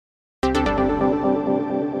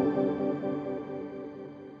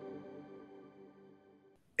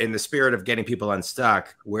in the spirit of getting people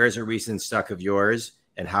unstuck, where's a recent stuck of yours,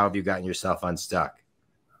 and how have you gotten yourself unstuck?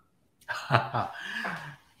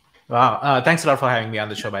 Wow. Thanks a lot for having me on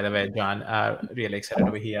the show, by the way, John. Really excited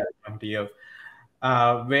to be here. Come to you.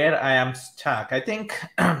 Where I am stuck, I think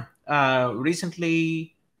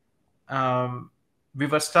recently we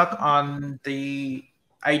were stuck on the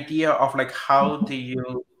idea of like, how do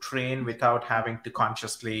you train without having to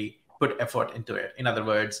consciously put effort into it? In other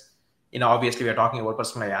words, obviously we're talking about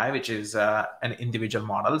personal AI, which is an individual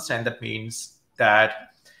models, and that means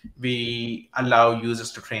that we allow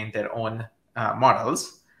users to train their own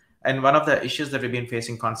models. And one of the issues that we've been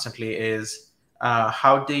facing constantly is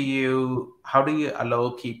how do you allow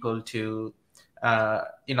people to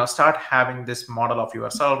start having this model of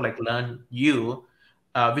yourself, like learn you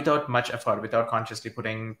without much effort, without consciously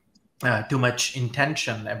putting too much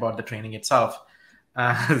intention about the training itself.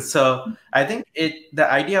 So I think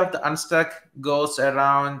the idea of the unstuck goes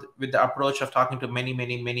around with the approach of talking to many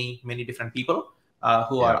different people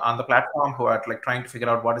who are on the platform, who are like trying to figure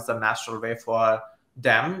out what is the natural way for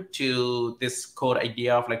them to this core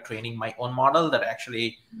idea of like training my own model that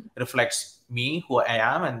actually reflects me, who I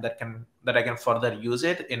am, and that I can further use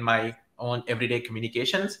it in my own everyday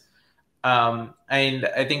communications. And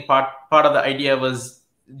I think part of the idea was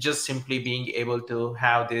just simply being able to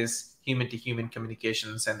have this human-to-human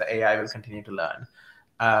communications, and the AI will continue to learn.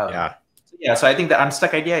 So I think the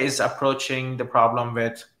unstuck idea is approaching the problem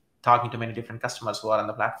with talking to many different customers who are on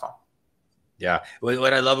the platform. Yeah.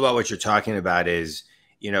 What I love about what you're talking about is,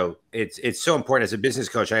 it's so important. As a business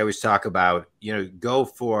coach, I always talk about, go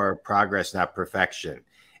for progress, not perfection.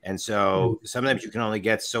 And so sometimes you can only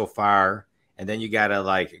get so far, and then you got to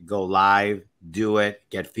like go live, do it,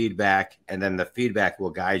 get feedback, and then the feedback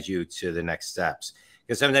will guide you to the next steps.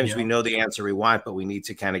 Because sometimes we know the answer we want, but we need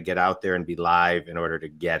to kind of get out there and be live in order to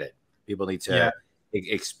get it. People need to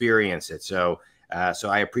experience it. So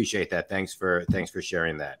I appreciate that. Thanks for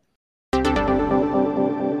sharing that.